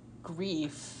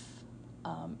grief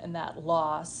and that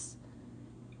loss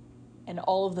and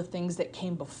all of the things that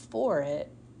came before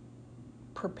it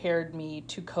prepared me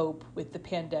to cope with the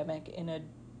pandemic in a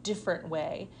different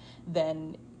way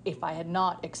than if I had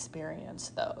not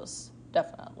experienced those,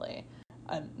 definitely.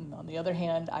 And on the other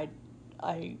hand,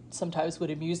 I sometimes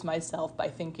would amuse myself by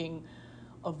thinking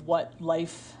of what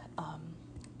life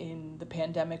in the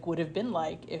pandemic would have been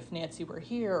like if Nancy were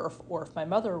here or if my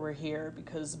mother were here,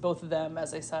 because both of them,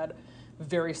 as I said,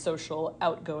 very social,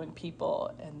 outgoing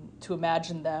people, and to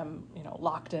imagine them,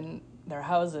 locked in their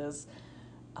houses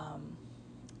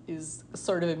is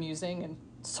sort of amusing and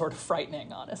sort of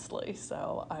frightening, honestly.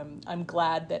 So I'm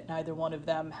glad that neither one of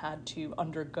them had to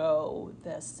undergo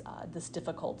this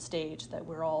difficult stage that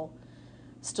we're all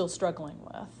still struggling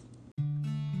with.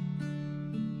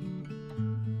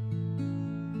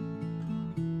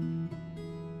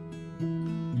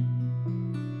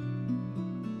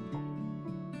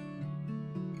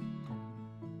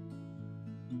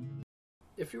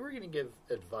 If you were going to give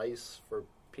advice for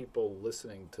people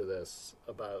listening to this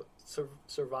about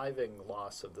surviving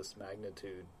loss of this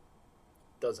magnitude,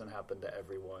 doesn't happen to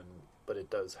everyone, but it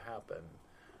does happen,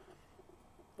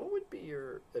 what would be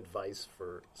your advice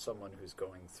for someone who's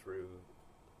going through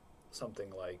something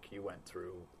like you went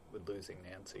through with losing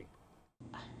Nancy?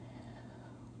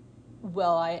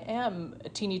 Well, I am a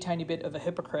teeny tiny bit of a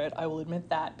hypocrite, I will admit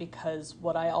that, because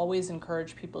what I always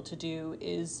encourage people to do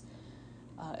is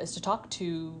to talk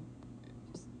to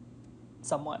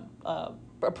someone, a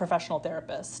professional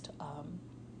therapist,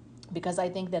 because I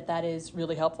think that is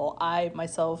really helpful. I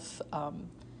myself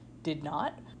did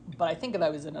not, but I think that I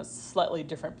was in a slightly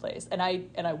different place, and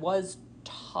I was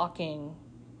talking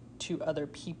to other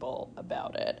people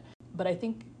about it. But I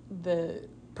think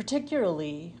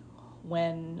particularly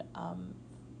when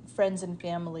friends and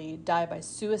family die by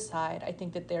suicide, I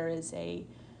think that there is a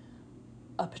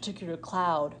particular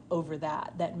cloud over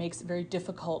that makes it very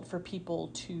difficult for people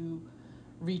to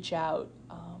reach out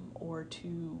or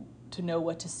to know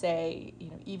what to say,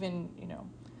 even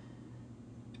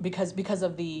because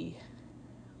of the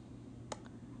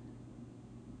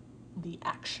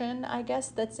action, I guess,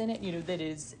 that's in it, that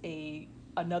is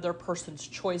another person's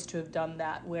choice to have done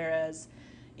that, whereas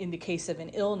in the case of an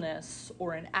illness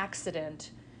or an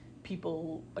accident,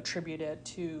 people attribute it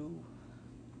to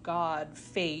God,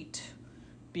 fate,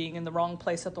 being in the wrong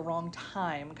place at the wrong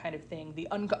time, kind of thing, the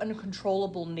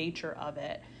uncontrollable nature of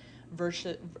it,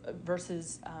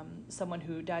 versus someone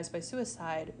who dies by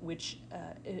suicide, which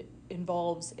it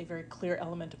involves a very clear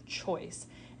element of choice.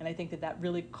 And I think that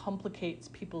really complicates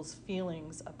people's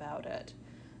feelings about it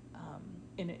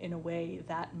in a way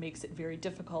that makes it very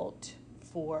difficult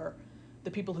for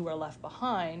the people who are left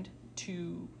behind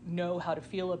to know how to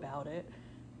feel about it,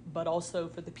 but also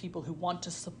for the people who want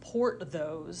to support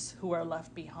those who are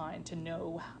left behind to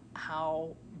know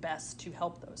how best to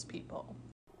help those people.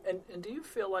 And do you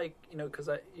feel like, because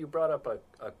you brought up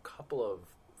a couple of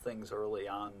things early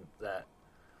on that,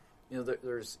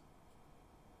 there's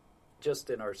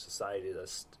just in our society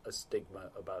a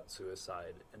stigma about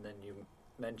suicide, and then you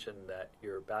mentioned that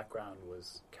your background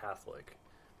was Catholic,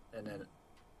 and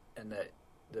that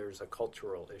there's a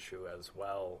cultural issue as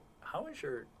well. How's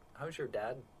your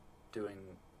dad doing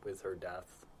with her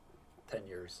death 10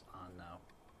 years on now?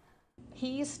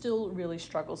 He still really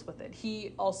struggles with it.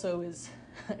 He also is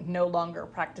no longer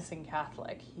practicing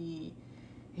Catholic. He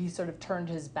sort of turned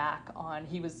his back on,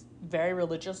 he was very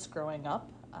religious growing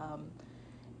up,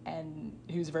 and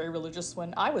he was very religious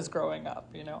when I was growing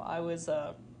up. I was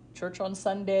a church on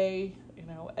Sunday,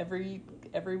 every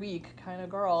week kind of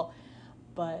girl.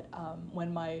 But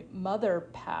when my mother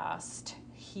passed,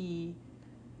 he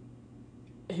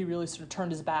really sort of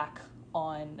turned his back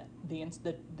on the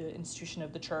institution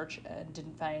of the church and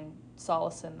didn't find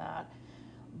solace in that.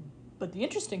 But the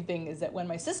interesting thing is that when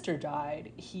my sister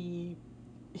died, he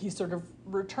sort of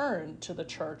returned to the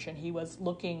church, and he was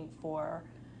looking for,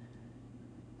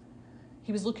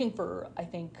 I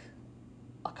think,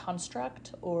 a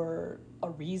construct or a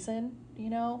reason,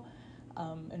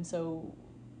 and so,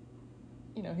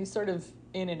 he's sort of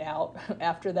in and out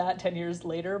after that 10 years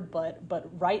later, but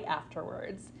right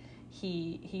afterwards,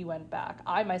 he went back.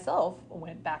 I myself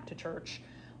went back to church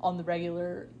on the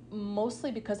regular,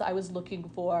 mostly because I was looking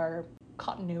for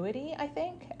continuity, I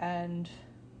think, and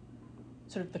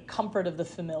sort of the comfort of the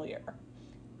familiar.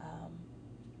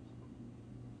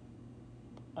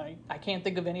 I can't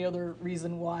think of any other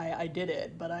reason why I did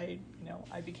it, but I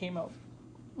became a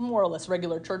more or less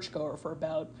regular churchgoer for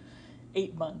about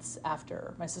 8 months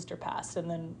after my sister passed. And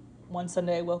then one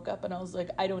Sunday I woke up and I was like,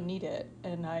 I don't need it.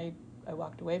 And I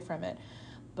walked away from it.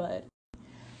 But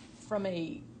from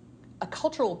a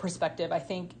cultural perspective, I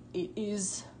think it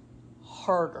is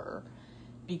harder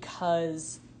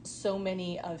because so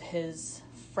many of his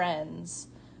friends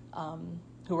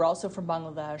who were also from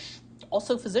Bangladesh,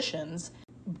 also physicians,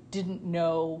 didn't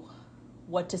know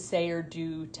what to say or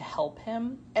do to help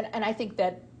him. And I think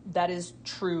that is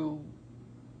true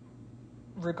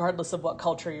regardless of what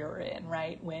culture you're in,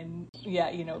 right? When,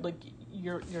 like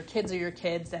your kids are your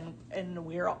kids, and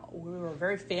we were a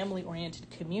very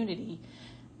family-oriented community,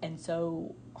 and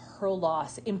so her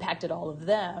loss impacted all of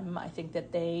them. I think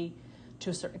that they,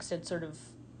 to a certain extent, sort of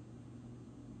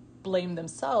blamed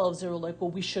themselves. They were like,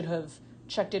 well, we should have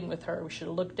checked in with her. We should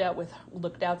have looked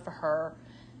out for her.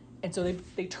 And so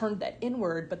they turned that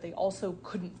inward, but they also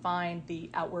couldn't find the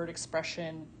outward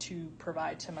expression to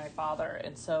provide to my father.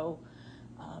 And so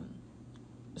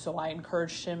I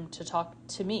encouraged him to talk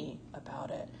to me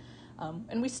about it.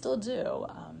 And we still do.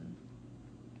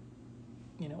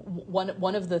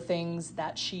 One of the things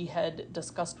that she had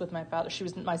discussed with my father,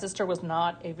 my sister was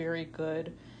not a very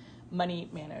good money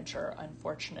manager,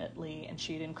 unfortunately, and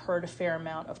she had incurred a fair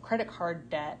amount of credit card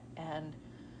debt, and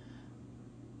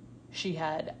she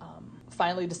had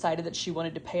finally decided that she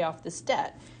wanted to pay off this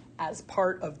debt as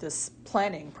part of this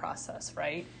planning process,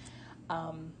 right?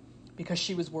 Because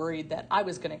she was worried that I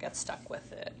was going to get stuck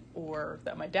with it, or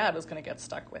that my dad was going to get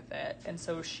stuck with it. And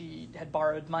so she had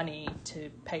borrowed money to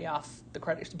pay off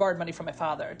she borrowed money from my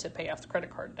father to pay off the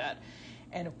credit card debt.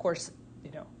 And of course,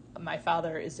 my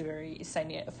father is a very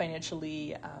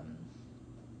financially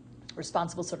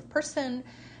responsible sort of person.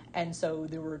 And so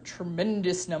there were a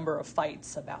tremendous number of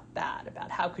fights about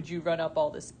how could you run up all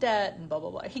this debt and blah, blah,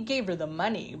 blah. He gave her the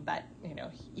money, but,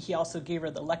 he also gave her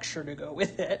the lecture to go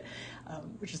with it,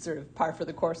 which is sort of par for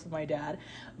the course with my dad,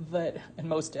 and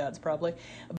most dads probably.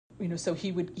 So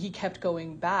he kept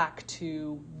going back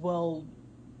to, well,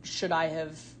 should I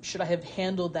have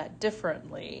handled that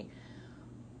differently?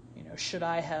 Should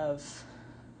I have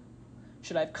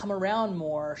come around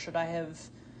more? Should I have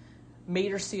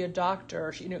made her see a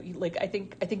doctor? I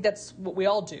think that's what we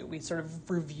all do. We sort of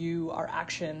review our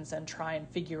actions and try and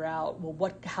figure out,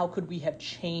 well, how could we have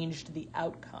changed the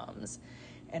outcomes?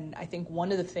 And I think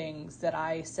one of the things that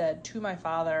I said to my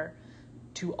father,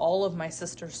 to all of my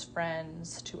sister's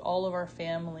friends, to all of our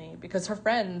family, because her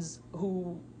friends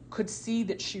who could see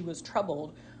that she was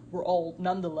troubled were all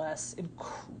nonetheless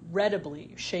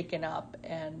incredibly shaken up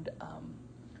and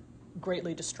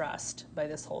greatly distressed by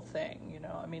this whole thing.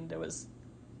 There was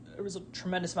a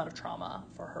tremendous amount of trauma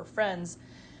for her friends,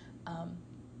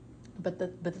 but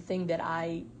the thing that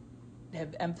I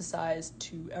have emphasized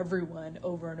to everyone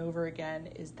over and over again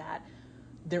is that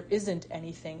there isn't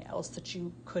anything else that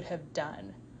you could have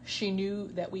done. She knew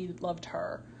that we loved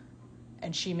her,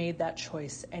 and she made that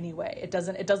choice anyway. It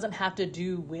doesn't have to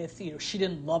do with she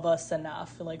didn't love us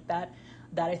enough. Like that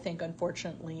I think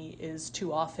unfortunately is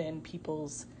too often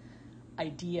people's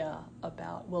idea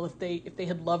about, well, if they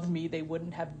had loved me, they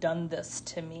wouldn't have done this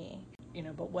to me.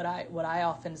 But what I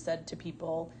often said to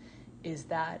people is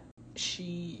that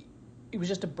it was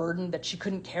just a burden that she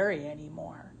couldn't carry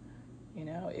anymore.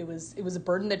 It was a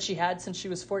burden that she had since she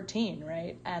was 14,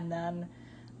 right? And then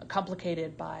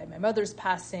complicated by my mother's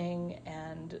passing,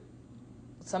 and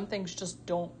some things just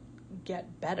don't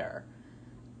get better.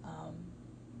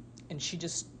 And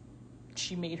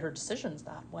she made her decisions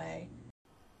that way.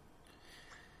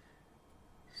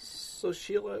 So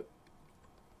Sheila,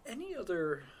 any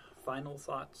other final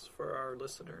thoughts for our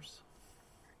listeners?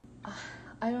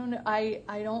 I don't know. I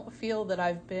don't feel that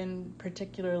I've been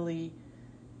particularly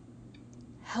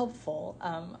helpful.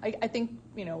 I think,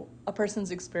 a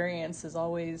person's experience is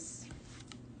always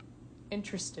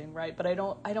interesting, right? But I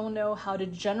don't know how to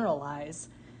generalize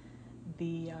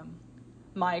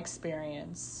my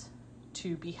experience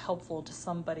to be helpful to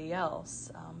somebody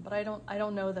else. But I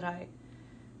don't know that I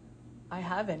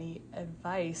have any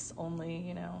advice,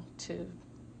 only,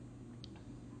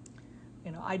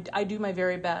 I do my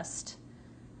very best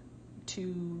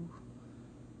to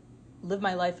live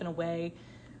my life in a way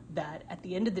that at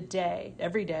the end of the day,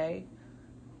 every day,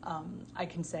 I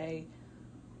can say,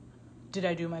 did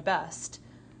I do my best?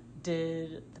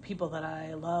 Did the people that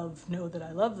I love know that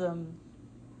I love them?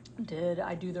 Did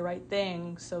I do the right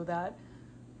thing so that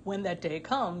when that day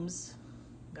comes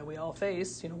that we all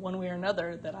face, one way or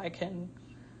another, that I can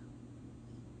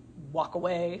walk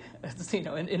away,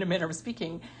 in a manner of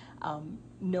speaking,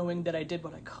 knowing that I did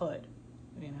what I could,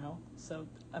 So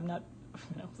I'm not,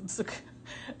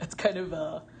 it's kind of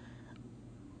a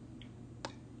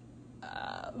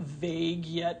vague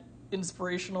yet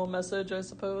inspirational message, I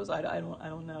suppose. I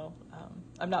don't know.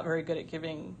 I'm not very good at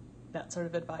giving that sort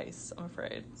of advice, I'm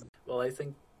afraid. Well, I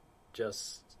think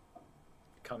just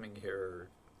coming here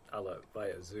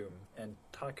via Zoom and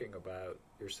talking about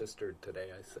your sister today,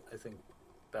 I think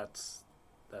that's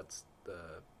the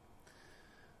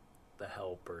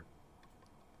help or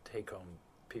take home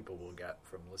people will get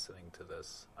from listening to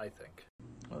this, I think.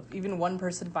 Well, if even one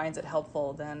person finds it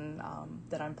helpful, then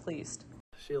I'm pleased.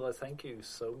 Sheila, thank you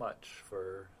so much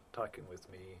for talking with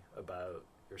me about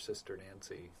your sister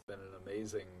Nancy. Been an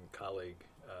amazing colleague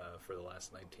for the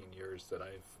last 19 years that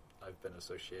I've been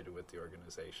associated with the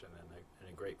organization, and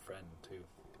a great friend too.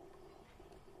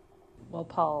 Well,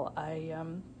 Paul, I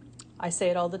say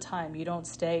it all the time. You don't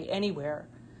stay anywhere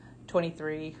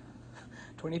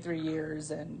 23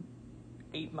 years and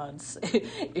 8 months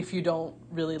if you don't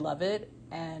really love it.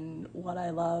 And what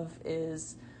I love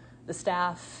is the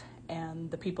staff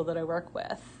and the people that I work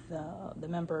with, the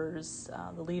members,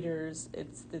 the leaders.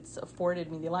 It's afforded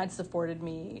me, the Alliance has afforded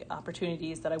me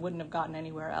opportunities that I wouldn't have gotten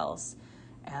anywhere else.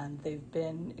 And they've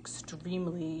been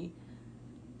extremely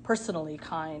personally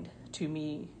kind to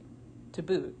me to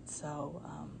boot. So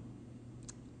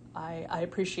I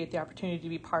appreciate the opportunity to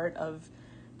be part of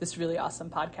this really awesome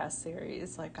podcast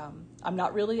series. I'm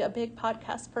not really a big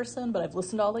podcast person, but I've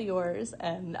listened to all of yours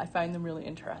and I find them really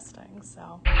interesting.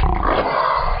 So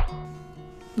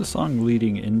the song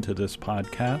leading into this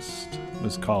podcast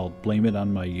was called Blame It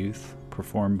on My Youth,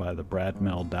 performed by the Brad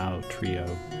Meldau Trio.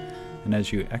 And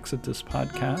as you exit this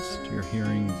podcast, you're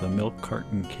hearing the Milk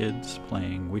Carton Kids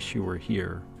playing Wish You Were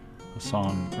Here, a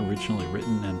song originally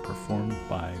written and performed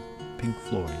by Pink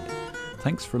Floyd.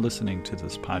 Thanks for listening to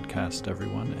this podcast,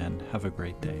 everyone, and have a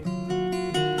great day.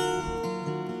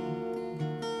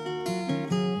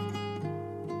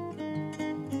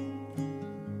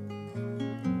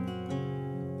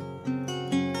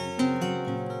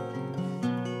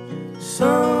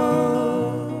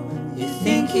 So, you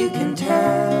think you can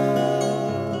tell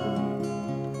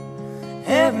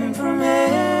heaven from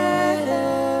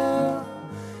hell,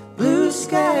 blue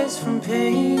skies from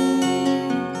pain?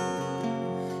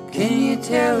 Can you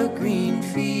tell a green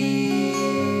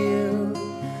field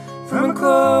from a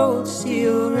cold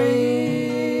steel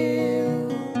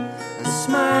rail, a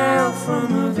smile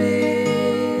from a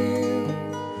veil?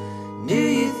 Do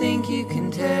you think you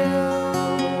can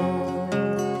tell?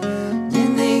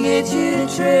 Didn't they get you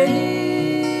to trade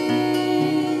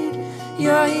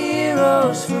your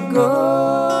heroes for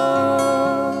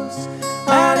ghosts,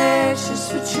 hot ashes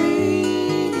for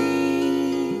trees,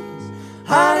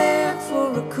 hot air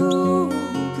for a cool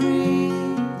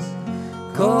breeze,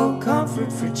 cold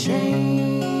comfort for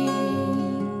change?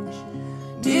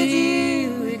 Did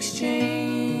you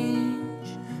exchange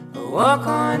a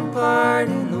walk-on part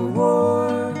in the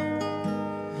war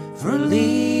for a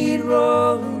lead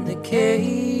role in the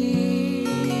cage?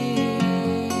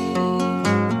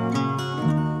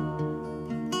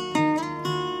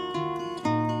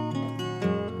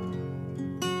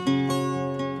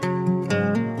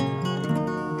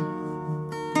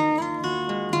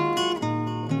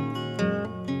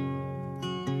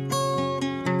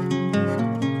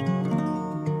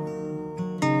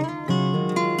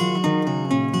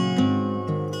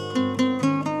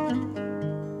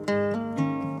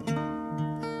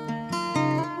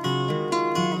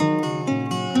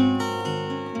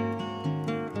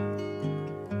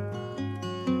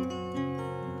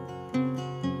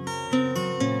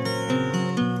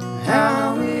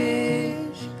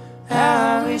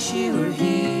 I wish you were here.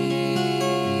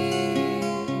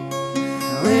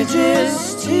 We're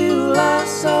just two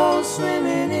lost souls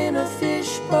swimming in a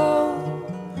fishbowl,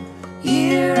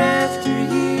 year after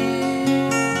year,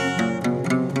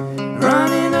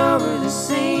 running over the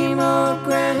same old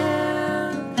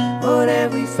ground. What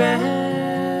have we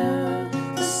found?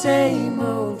 The same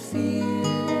old fears.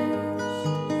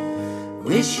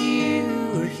 Wish you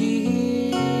were here.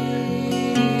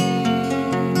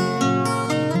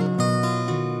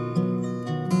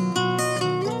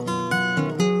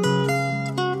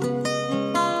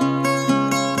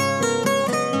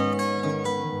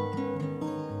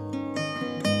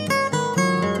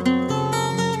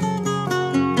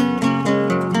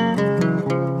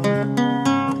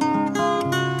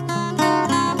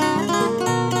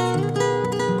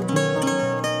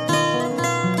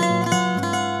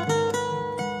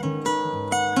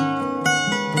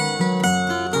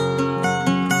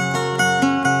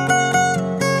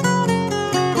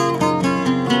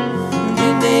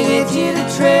 You to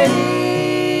trade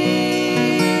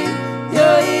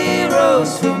your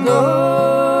heroes for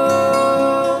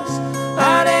ghosts,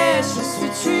 hot ashes for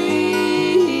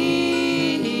trees,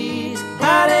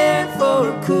 hot air for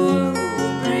a cool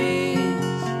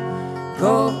breeze,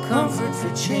 cold comfort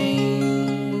for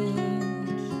change.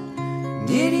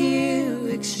 Did you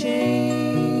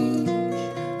exchange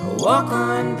a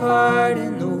walk-on part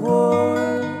in the war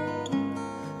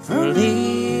for a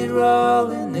lead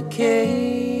role in the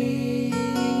cage?